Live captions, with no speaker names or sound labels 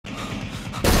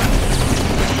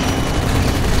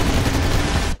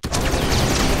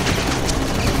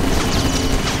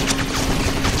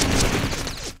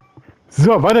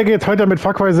So, weiter geht's heute mit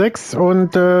Farcry 6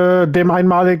 und dem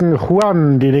einmaligen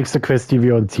Juan, die nächste Quest, die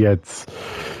wir uns jetzt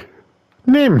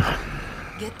nehmen.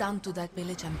 Get down to that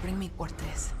village and bring me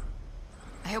Cortez.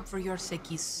 I hope for your sake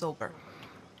he's sober.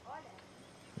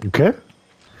 Okay.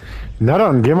 Na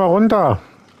dann, gehen wir runter.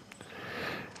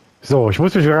 So, ich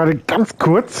muss mich gerade ganz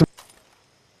kurz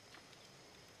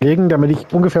legen, damit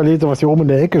ich ungefähr lese, was hier oben in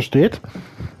der Ecke steht.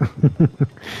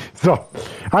 So,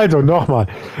 also nochmal.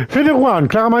 Für den Juan,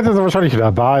 Clara meint, dass er wahrscheinlich in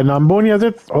der Bar in Ammonia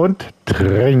sitzt und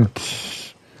trinkt.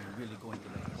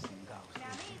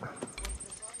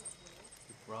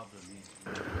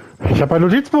 Ich habe ein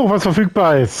Notizbuch, was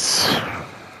verfügbar ist.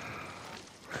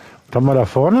 Was haben wir da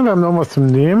vorne? Wir haben noch irgendwas zum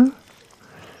Nehmen.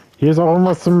 Hier ist auch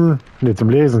irgendwas zum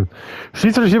Lesen.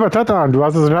 Schließ dich lieber Tata an. Du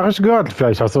hast es in der Nachricht gehört.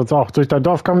 Vielleicht hast du uns auch durch dein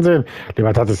Dorf kommen sehen.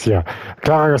 Lieber Tata ist hier.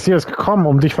 Clara Garcia ist gekommen,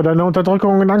 um dich von deiner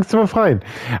Unterdrückung und Angst zu befreien.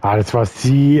 Alles, was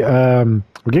sie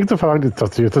gegen zu verlangt, ist,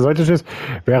 dass du ihr zur Seite stehst,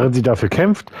 während sie dafür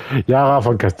kämpft, Jahre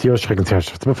von Castillos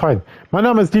Schreckensherrschaft zu befreien. Mein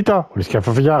Name ist Dieter und ich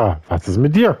kämpfe für Jahre. Was ist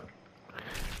mit dir?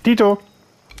 Dito.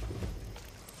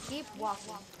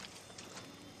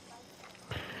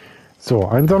 So,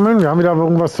 einsammeln. Wir haben wieder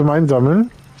irgendwas zum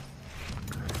Einsammeln.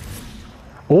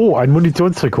 Oh, ein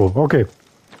Munitionstrikot. Okay.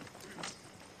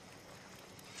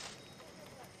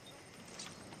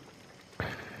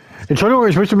 Entschuldigung,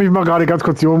 ich möchte mich mal gerade ganz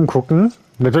kurz hier oben gucken.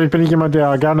 Natürlich bin ich jemand,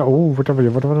 der gerne... Oh,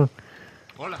 warte.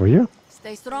 Oh, hier?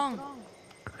 Stay strong.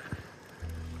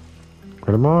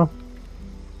 Warte mal.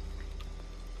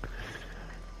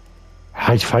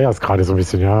 Ja, ich feiere es gerade so ein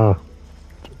bisschen, ja.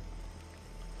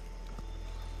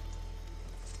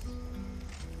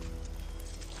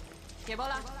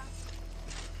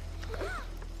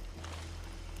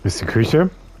 Ist die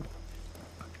Küche?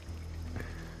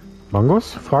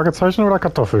 Mangos? Fragezeichen oder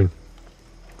Kartoffeln?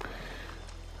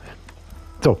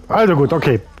 So, also gut,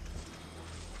 okay.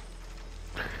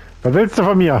 Was willst du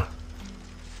von mir?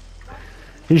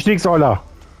 Ich nix, Olla.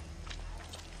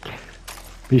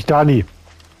 Ich Dani.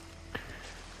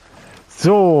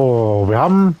 So, wir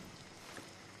haben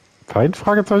Feind?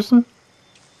 Fragezeichen?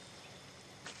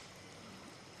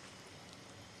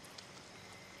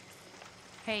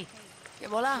 Hey, que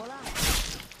bola.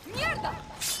 Mierda!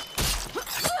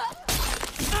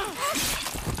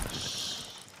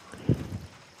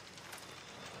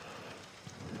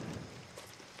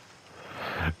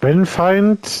 Wenn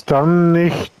Feind, dann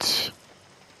nicht.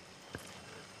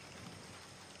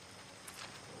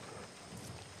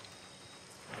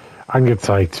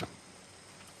 Angezeigt.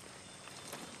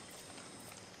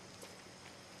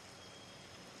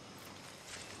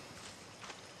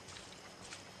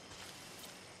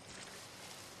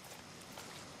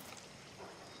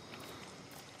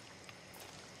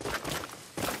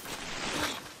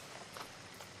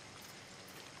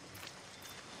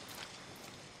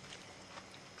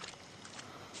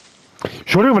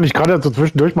 Entschuldigung, wenn ich gerade so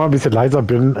zwischendurch mal ein bisschen leiser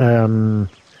bin.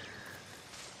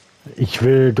 Ich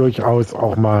will durchaus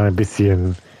auch mal ein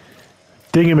bisschen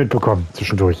Dinge mitbekommen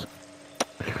zwischendurch.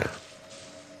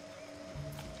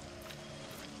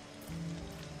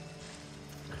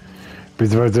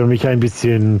 Beziehungsweise mich ein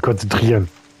bisschen konzentrieren.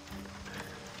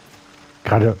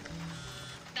 Gerade.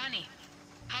 Danny,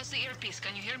 how's the earpiece?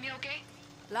 Can you hear me okay?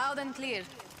 Loud and clear.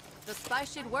 The spy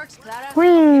shit works, Clara. Whee!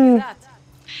 I'll give you that.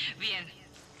 Bien.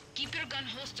 Keep your gun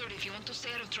holstered if you want to stay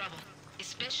out of trouble,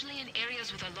 especially in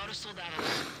areas with a lot of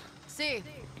soldados. See,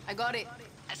 I got it.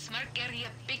 A smart guerrilla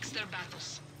picks their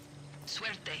battles.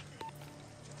 Suerte.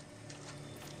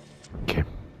 Okay.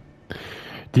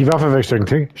 Die Waffe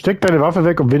wegstecken. Steck deine Waffe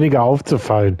weg, um weniger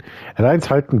aufzufallen. L1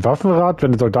 halt ein Waffenrad.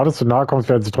 Wenn du Soldaten zu nahe kommst,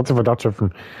 werden sie trotzdem Verdacht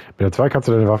schöpfen. Mit L2 kannst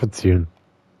du deine Waffe zielen.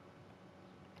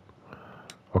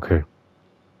 Okay.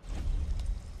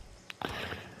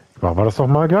 Machen wir das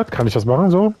nochmal, Gerd? Kann ich das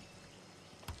machen so?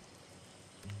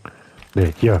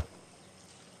 Ne, hier.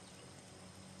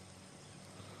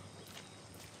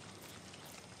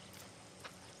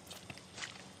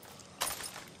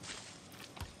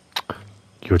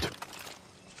 Gut.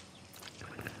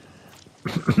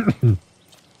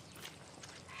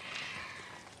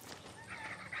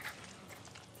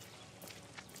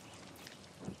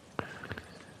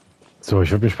 So,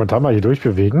 ich würde mich spontan mal hier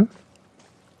durchbewegen.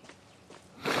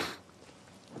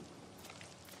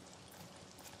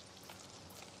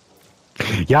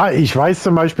 Ja, ich weiß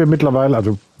zum Beispiel mittlerweile,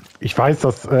 also ich weiß,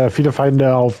 dass viele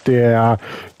Feinde auf der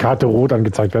Karte rot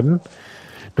angezeigt werden.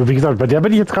 Nur wie gesagt, bei der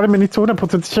bin ich jetzt gerade mir nicht zu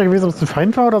 100% sicher gewesen, ob es ein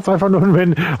Feind war oder ob es einfach nur,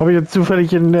 ob ich jetzt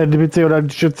zufällig in den PC oder einen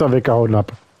Schützer weggehauen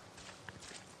habe.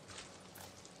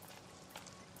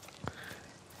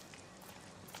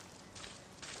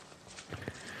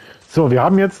 So, wir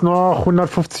haben jetzt noch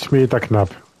 150 Meter knapp.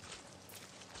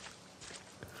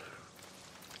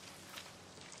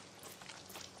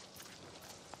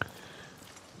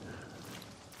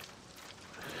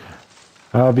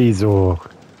 Wieso?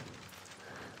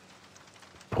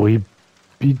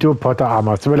 Prohibido Potter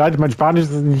Armas. Tut mir leid, mein Spanisch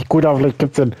ist nicht gut, aber vielleicht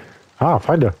gibt's denn. Ah,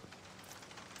 Feinde.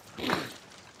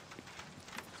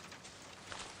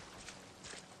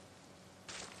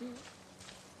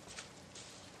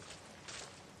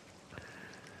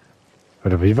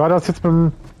 Oder wie war das jetzt mit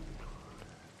dem.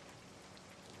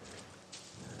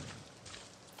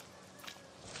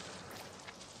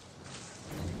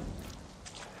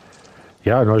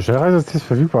 Ja, neue Schnellreise ist jetzt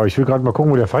verfügbar. Ich will gerade mal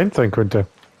gucken, wo der Feind sein könnte.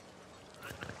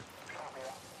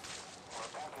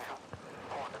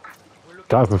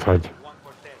 Da ist ein Feind.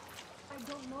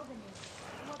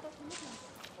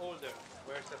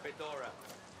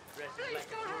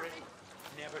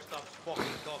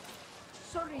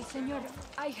 Sorry, senor.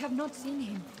 I have not seen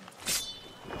him.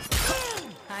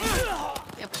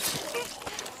 Yep.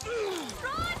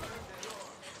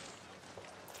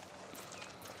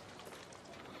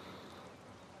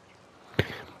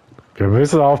 Wir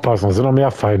müssen aufpassen, es sind noch mehr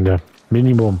Feinde.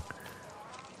 Minimum.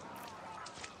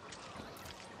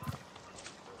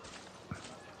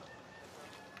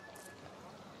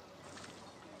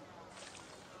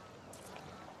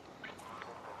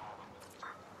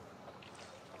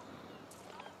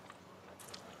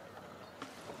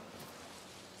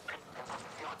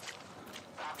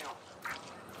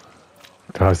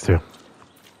 Da ist der.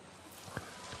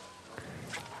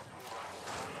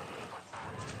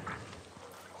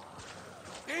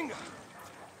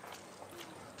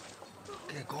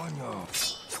 ¿Qué coño?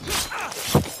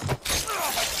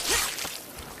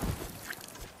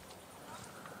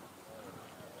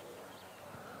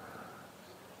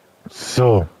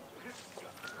 So.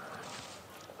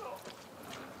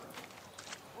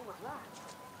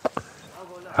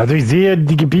 Also ich sehe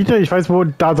die Gebiete, ich weiß, wo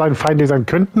da seine Feinde sein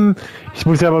könnten. Ich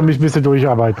muss ja aber mich ein bisschen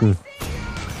durcharbeiten.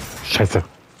 Scheiße.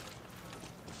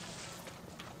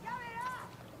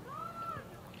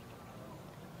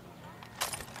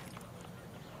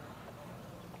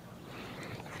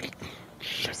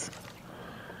 Scheiße.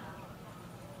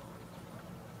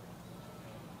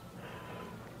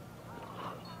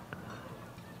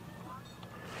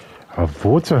 Aber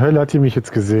wo zur Hölle hat die mich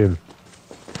jetzt gesehen?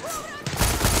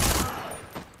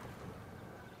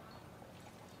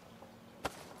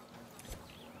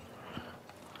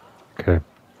 Okay.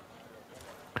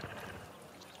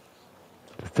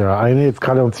 Dass der eine jetzt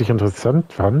gerade uns sich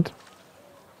interessant fand.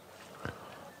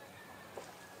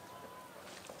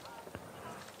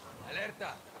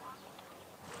 Alerta.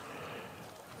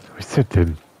 Wo ist der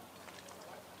denn?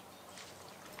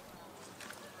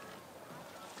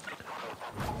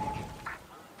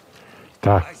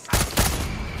 Da.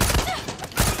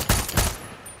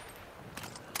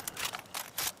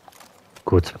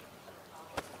 Gut.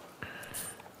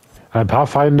 Ein paar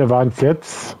Feinde waren es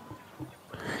jetzt.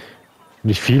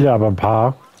 Nicht viele, aber ein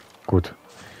paar. Gut.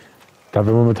 Da haben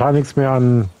wir momentan nichts mehr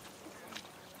an.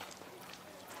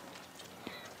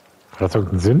 Hat das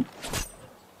irgendeinen Sinn?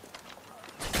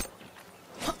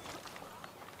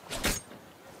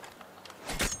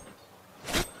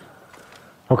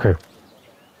 Okay.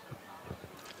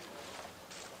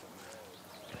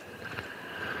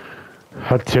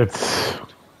 Hat jetzt.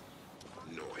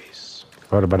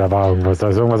 Warte mal, da war irgendwas. Da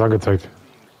ist irgendwas angezeigt.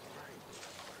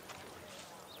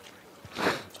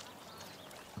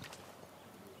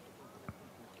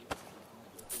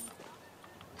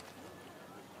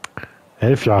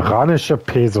 Elf iranische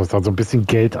Pesos, also ein bisschen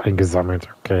Geld eingesammelt.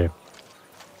 Okay.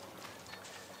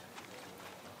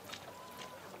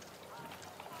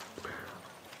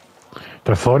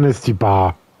 Da vorne ist die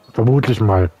Bar. Vermutlich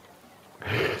mal.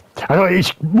 Also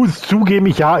ich muss zugeben,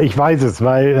 ich weiß es,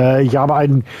 weil ich habe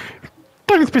ein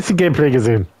kleines bisschen Gameplay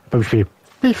gesehen beim Spiel.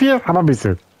 Nicht viel, aber ein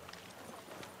bisschen.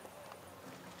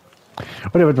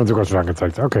 Und der wird mir sogar schon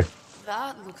angezeigt. Okay.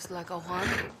 That looks like a Juan.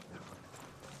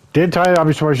 Den Teil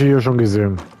habe ich zum Beispiel hier schon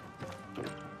gesehen.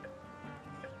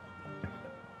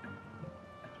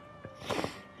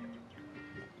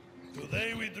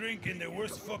 Today we drink in the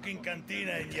worst fucking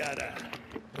cantina in Jahre.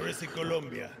 Or is it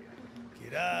Colombia?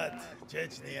 Kirat,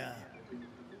 Chechnya.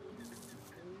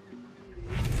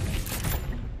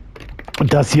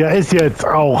 Und das hier ist jetzt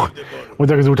auch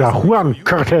unser gesuchter Juan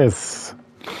Cortés.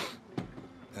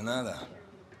 De nada.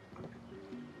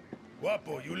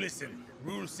 Guapo, you listen.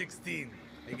 Rule 16.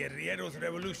 The guerrillero's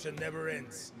revolution never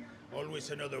ends.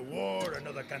 Always another war,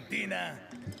 another cantina,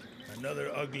 another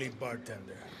ugly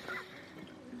bartender.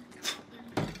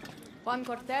 Juan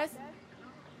Cortés?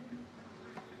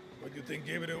 What do you think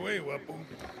gave it away, Guapo?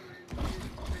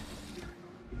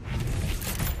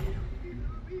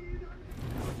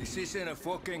 This isn't a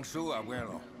fucking zoo,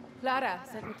 abuelo. Clara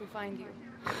sent me to find you.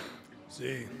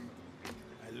 See,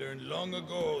 I I learned long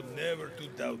ago never to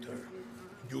doubt her.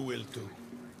 You will too.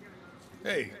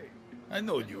 Hey, I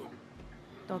know you.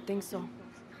 Don't think so.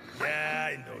 Yeah,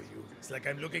 I know you. It's like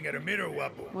I'm looking at a mirror,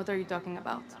 guapo. What are you talking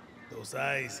about? Those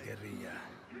eyes, guerrilla.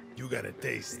 You got a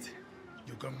taste.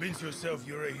 You convince yourself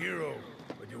you're a hero,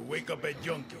 but you wake up a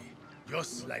junkie,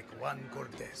 just like Juan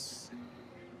Cortez.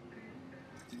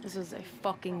 This is a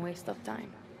fucking waste of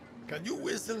time. Can you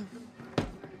whistle?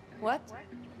 What?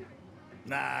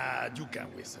 Nah, you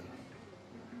can't whistle.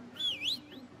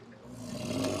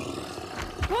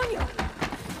 Coño!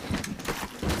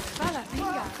 Fala,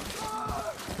 venga.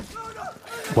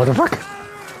 What the fuck?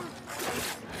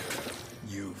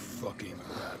 You fucking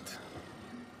rat.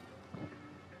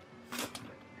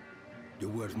 You're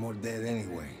worth more dead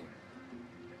anyway.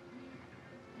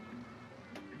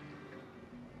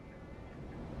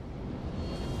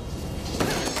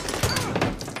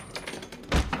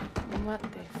 What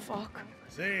the fuck?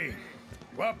 See,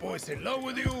 Guapo is in love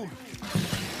with you.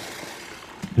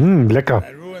 Lecker. I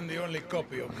ruined the only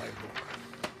copy of my book.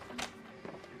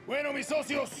 Bueno, mis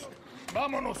socios,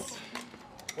 vámonos.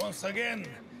 Once again,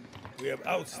 we have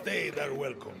outstayed our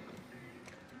welcome.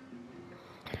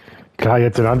 Klar,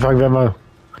 jetzt den Anfang werden wir...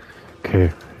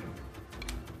 Okay.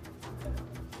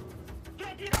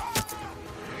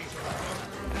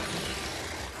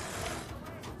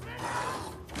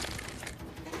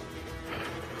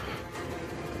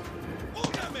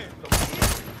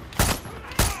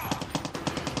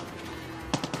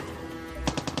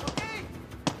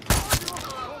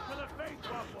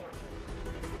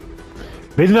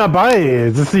 Bin dabei.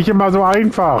 Es ist nicht immer so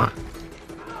einfach.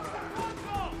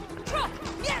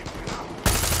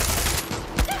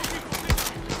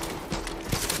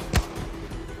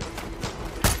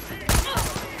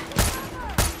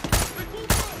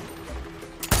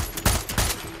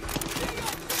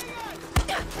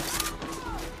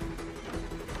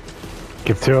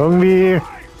 Gibt's hier irgendwie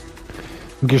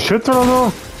ein Geschütz oder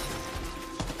so?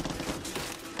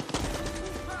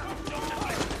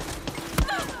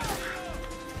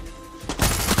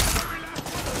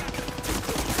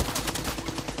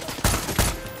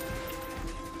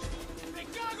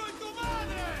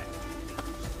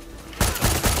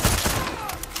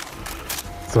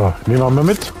 So, nehmen wir mal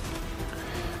mit.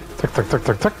 Zack, zack, zack,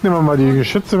 zack, zack. Nehmen wir mal die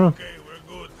Geschütze. Okay, we're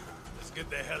good. Let's get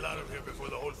the hell out of here before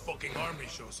the whole fucking army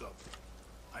shows up.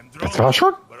 I'm drunk, Das war's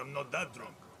schon? but I'm not that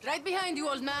drunk. Right behind you,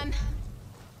 old man.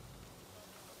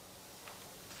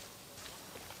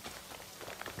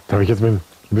 Da habe ich jetzt mit ein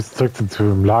bisschen zurück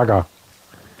zum Lager.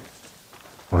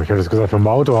 Oh, ich hätte es gesagt vom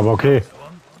Auto, aber okay.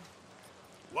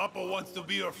 Guapo wants to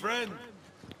be your friend.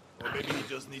 Or maybe he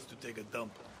just needs to take a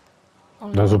dump.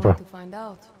 Only Na one super. way to find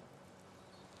out.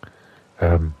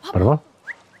 Warte mal.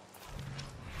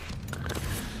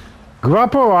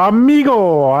 Guapo,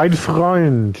 amigo, ein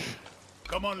Freund.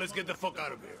 Come on, let's get the fuck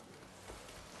out of here.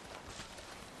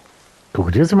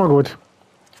 Krokodil ist immer gut.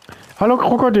 Hallo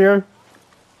Krokodil.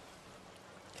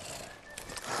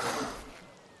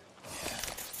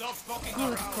 Stop fucking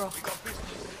around. We got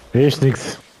business. Ich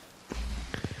nix.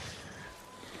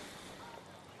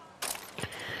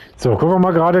 So, gucken wir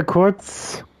mal gerade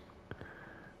kurz.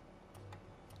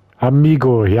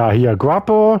 Amigo, ja, hier.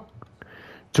 Guapo.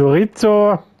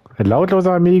 Chorizo. Ein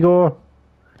lautloser Amigo.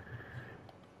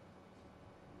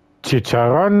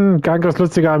 Chicharron. Ganz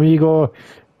lustiger Amigo.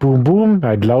 Boom Boom.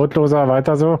 Ein lautloser.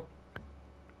 Weiter so.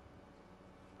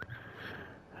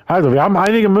 Also, wir haben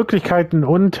einige Möglichkeiten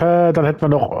und dann hätten wir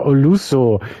noch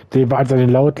Luso, also den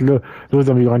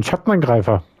lautlosen Amigo, einen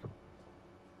Schattenangreifer.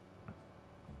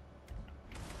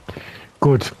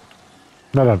 Gut.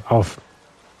 Na dann, auf.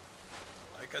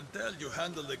 I can tell you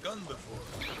handled a gun before.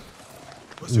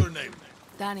 What's your name?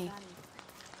 Danny.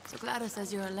 So Clara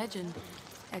says you're a legend.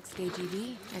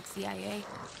 Ex-KGB, ex-CIA.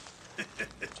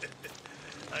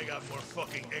 I got more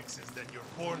fucking X's than your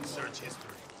porn search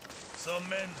history. Some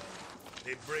men,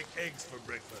 they break eggs for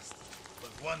breakfast. But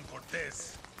Juan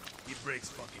Cortez, he breaks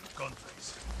fucking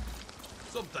countries.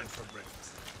 Sometimes for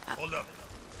breakfast. Hold up.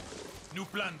 New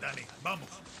plan, Danny. Vamos.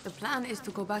 The plan is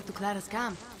to go back to Clara's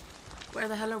camp. Where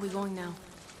the hell are we going now?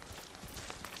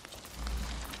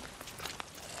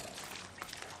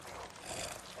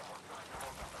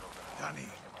 Danny.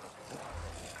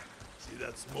 See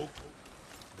that smoke?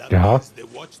 That Yeah. means the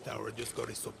watchtower just got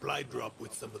a supply drop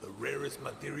with some of the rarest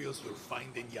materials you'll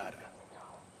find in Yahre.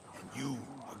 And you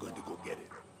are going to go get it.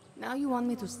 Now you want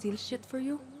me to steal shit for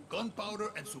you?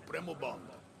 Gunpowder and Supremo Bomb.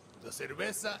 The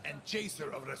cerveza and chaser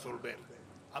of Resolver.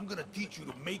 I'm gonna teach you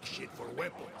to make shit for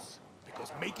weapons.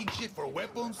 Because making shit for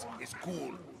weapons is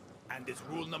cool. And it's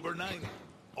rule number 9.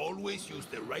 Always use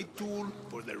the right tool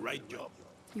for the right job.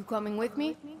 You coming with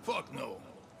me? Fuck no.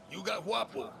 You got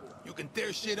Guapo. You can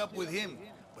tear shit up with him.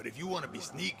 But if you want to be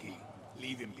sneaky,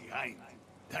 leave him behind.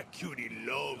 That cutie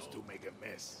loves to make a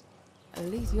mess. At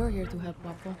least you're here to help,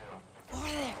 Guapo. Over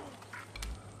there.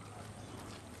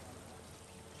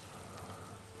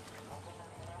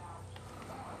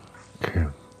 Okay.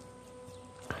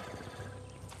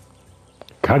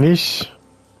 Kann ich?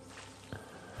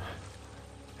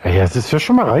 Ja, es ist ja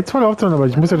schon mal reizvoll aufzunehmen, aber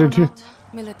ich muss ja den Typ...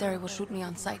 Military will shoot me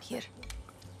on sight here.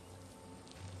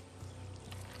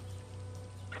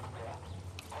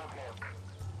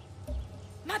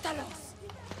 Mátalos!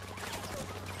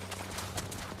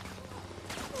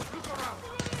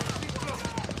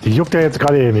 Die juckt ja jetzt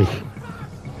gerade eh nicht.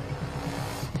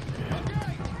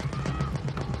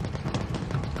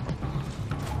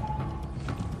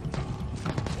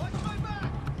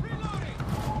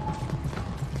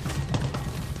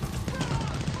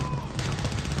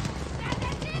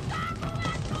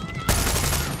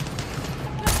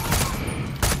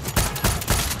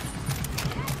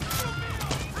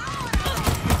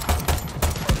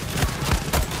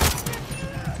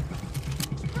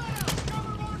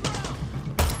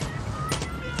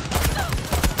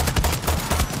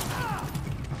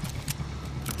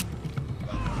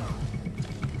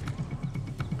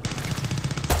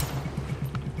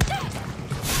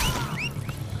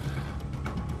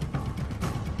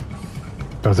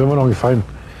 Da sind wir noch gefallen.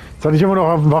 Ist da nicht immer noch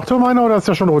auf dem Wachturm einer oder ist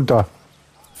der schon runter?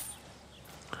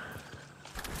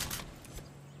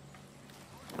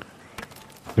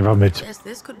 Nehmen wir mit. Yes,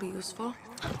 this could be useful.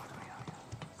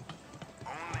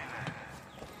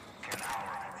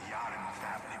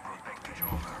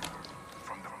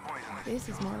 This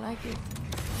is more like it.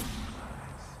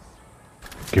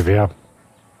 Gewehr.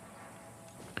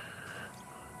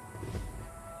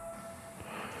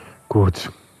 Gut.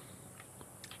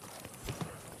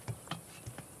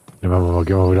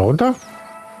 Gehen wir wieder runter.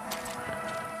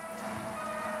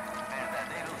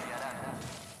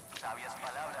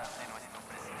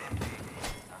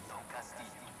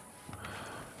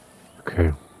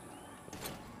 Okay.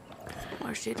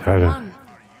 More shit for Teile. Juan.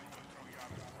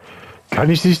 Kann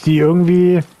ich sich die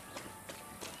irgendwie...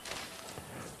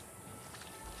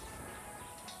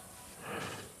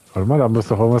 Warte mal, da muss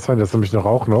doch irgendwas sein. Das ist nämlich noch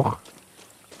auch noch.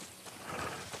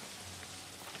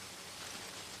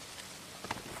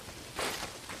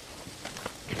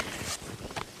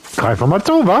 Greif mal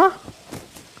zu, wa?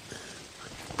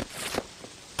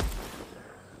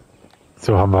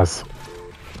 So haben wir's.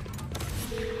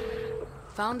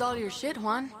 Found all your shit,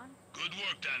 Juan. Good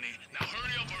work, Danny. Now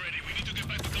hurry up already. We need to get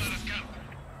back to Clara's camp.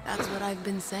 That's what I've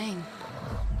been saying.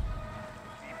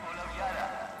 People of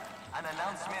Yara, an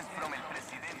announcement from el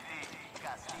presidente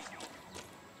Castillo.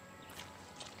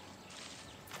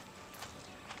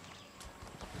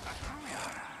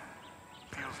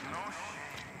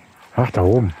 Ach, da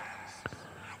oben.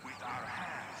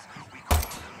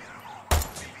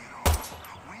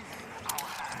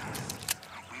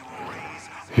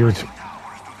 Gut.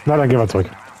 Na, dann gehen wir zurück.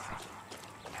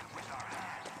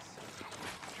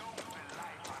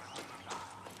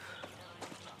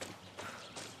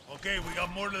 Okay, we got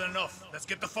more than enough. Let's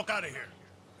get the fuck out of here.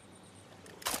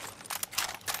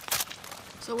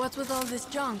 So what's with all this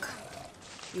junk?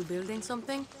 You building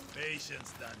something?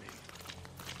 Patience, Danny.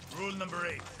 Rule number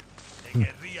 8. A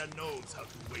guerrilla knows how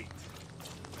to wait.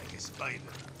 Like a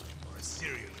spider or a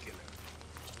serial killer.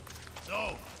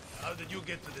 So, how did you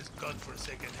get to this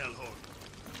godforsaken hellhole?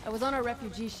 I was on a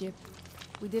refugee ship.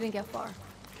 We didn't get far.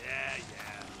 Yeah.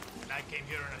 And I came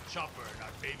here in a chopper in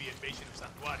our baby invasion of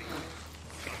Santuario.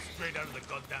 Got straight out of the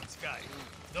goddamn sky.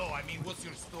 No, I mean, what's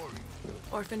your story?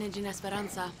 Orphanage in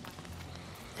Esperanza.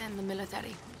 And the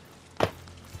military.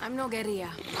 I'm no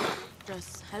guerrilla.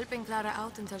 Just helping Clara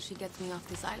out until she gets me off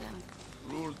this island.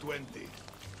 Rule 20.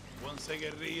 Once a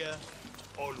guerrilla,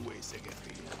 always a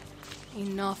guerrilla.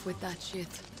 Enough with that shit.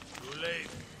 Too late.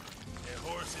 The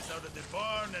horse is out of the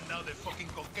barn, and now the fucking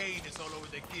cocaine is all over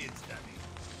the kids, Danny.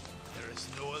 There is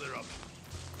no other option.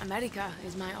 America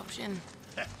is my option.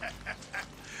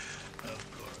 Of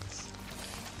course.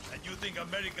 And you think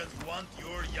Americans want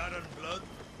your Yaran blood?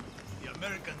 The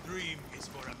American dream is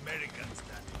for Americans,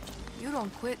 Danny. You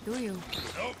don't quit, do you?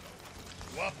 Nope.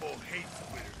 Guapo hates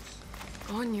quitters.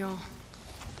 Coño.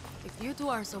 If you two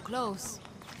are so close,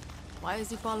 why is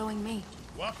he following me?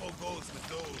 Guapo goes with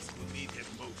those who need him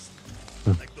most.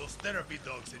 Like those therapy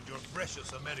dogs in your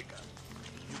precious America.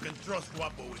 You can trust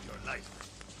Guapo with your life.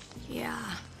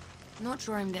 Yeah. Not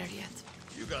sure I'm there yet.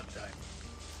 You got time.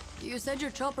 You said your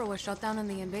chopper was shot down in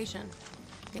the invasion.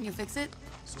 Can you fix it?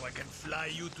 So I can fly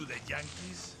you to the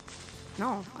Yankees?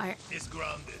 No, It's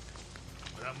grounded.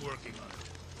 But I'm working on it.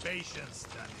 Patience,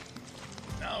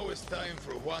 Danny. Now it's time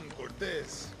for Juan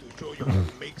Cortez to show you how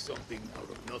to make something out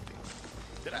of nothing.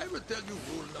 Did I ever tell you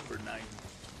rule number 9?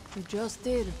 You just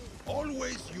did.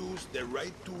 Always use the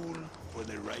right tool for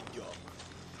the right job.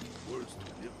 Words to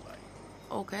live by.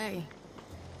 Okay.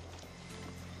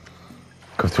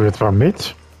 Kommst du jetzt mal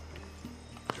mit?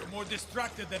 You're more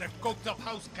distracted than a coked-up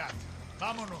house cat.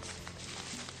 Vámonos.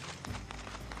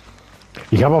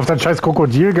 Ich habe auf das scheiß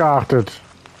Krokodil geachtet.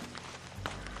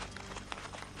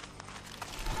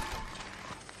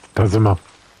 Da sind wir.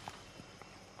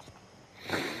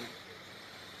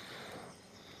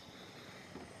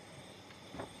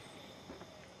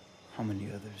 How many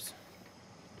others?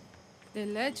 The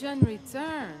legend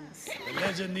returns. The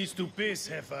legend needs to piss,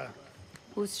 Jefa.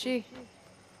 Who's she?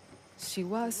 She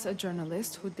was a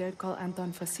journalist who dared call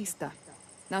Anton fascista.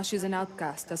 Now she's an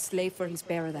outcast, a slave for his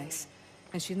paradise.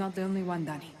 And she's not the only one,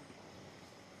 Danny.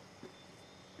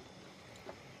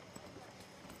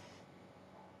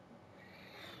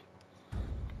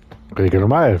 Regel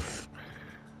Nummer 11.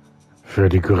 Für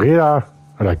die Guerilla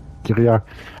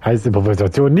heißt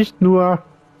Improvisation nicht nur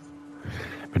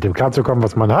mit dem klarzukommen,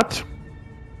 was man hat,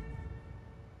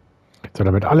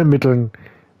 sondern mit allen Mitteln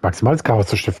maximales Chaos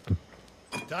zu stiften.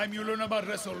 Time you learn about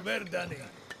resolver, Danny.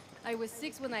 I was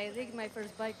 6 when I rigged my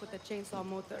first bike with a chainsaw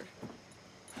motor.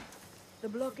 The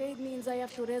blockade means I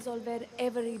have to resolver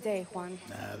every day, Juan.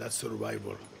 Nah, that's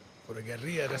survival. For a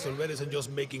guerrilla, resolver isn't just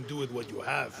making do with what you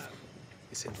have.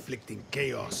 It's inflicting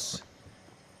chaos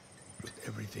with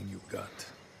everything you got.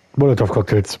 Molotov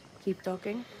Cocktails. Keep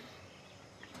talking.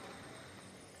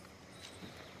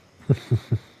 A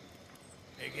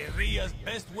guerrilla's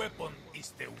best weapon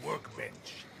is the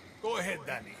workbench. Go ahead,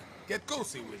 Danny. Get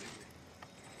cozy with it.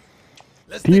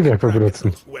 Let's Die take a Werkbank crack at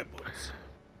benutzen. those weapons.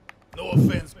 No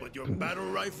offense, but your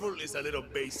battle rifle is a little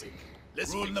basic.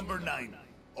 Rule number 9.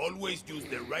 Always use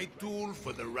the right tool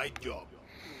for the right job.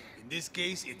 In this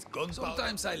case, it's gunpowder.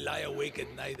 Sometimes I lie awake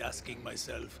at night asking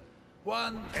myself,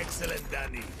 Juan, excellent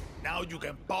Danny. Now you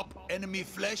can pop enemy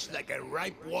flesh like a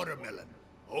ripe watermelon.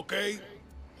 Okay?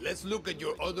 Let's look at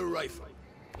your other rifle.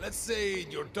 Let's say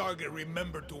your target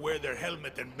remembered to wear their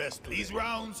helmet and vest. These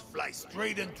rounds fly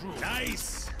straight and true.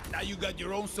 Nice! Now you got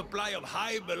your own supply of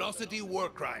high-velocity war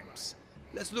crimes.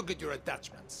 Let's look at your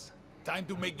attachments. Time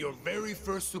to make your very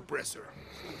first suppressor.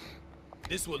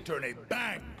 This will turn a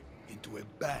bang into a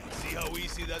bang. See how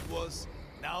easy that was?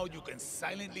 Now you can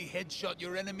silently headshot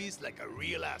your enemies like a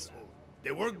real asshole.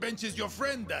 The workbench is your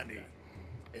friend, Danny.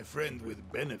 A friend with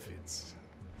benefits.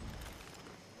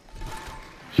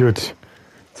 Gut.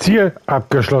 Ziel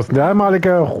abgeschlossen. Der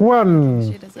einmalige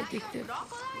Juan. Shit is addictive.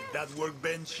 With that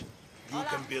workbench, you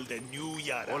can build a new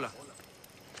Jahre.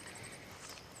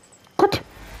 Gut.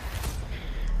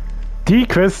 Die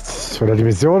Quest oder die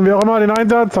Mission, wie auch immer, den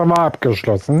Einsatz haben wir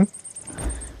abgeschlossen.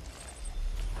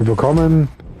 Wir bekommen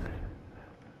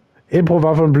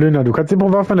Impro-Waffen und Blünder. Du kannst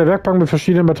Impro-Waffen in der Werkbank mit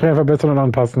verschiedenen Materialien verbessern und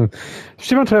anpassen.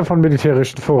 Stimmmaterial von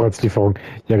militärischen Vorratslieferungen.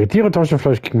 Jage Tiere, tausche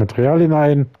Fleisch gegen Materialien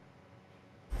ein.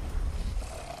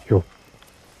 Jo.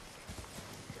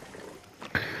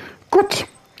 Gut.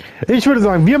 Ich würde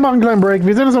sagen, wir machen einen kleinen Break.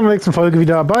 Wir sehen uns in der nächsten Folge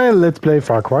wieder bei Let's Play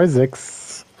Far Cry 6.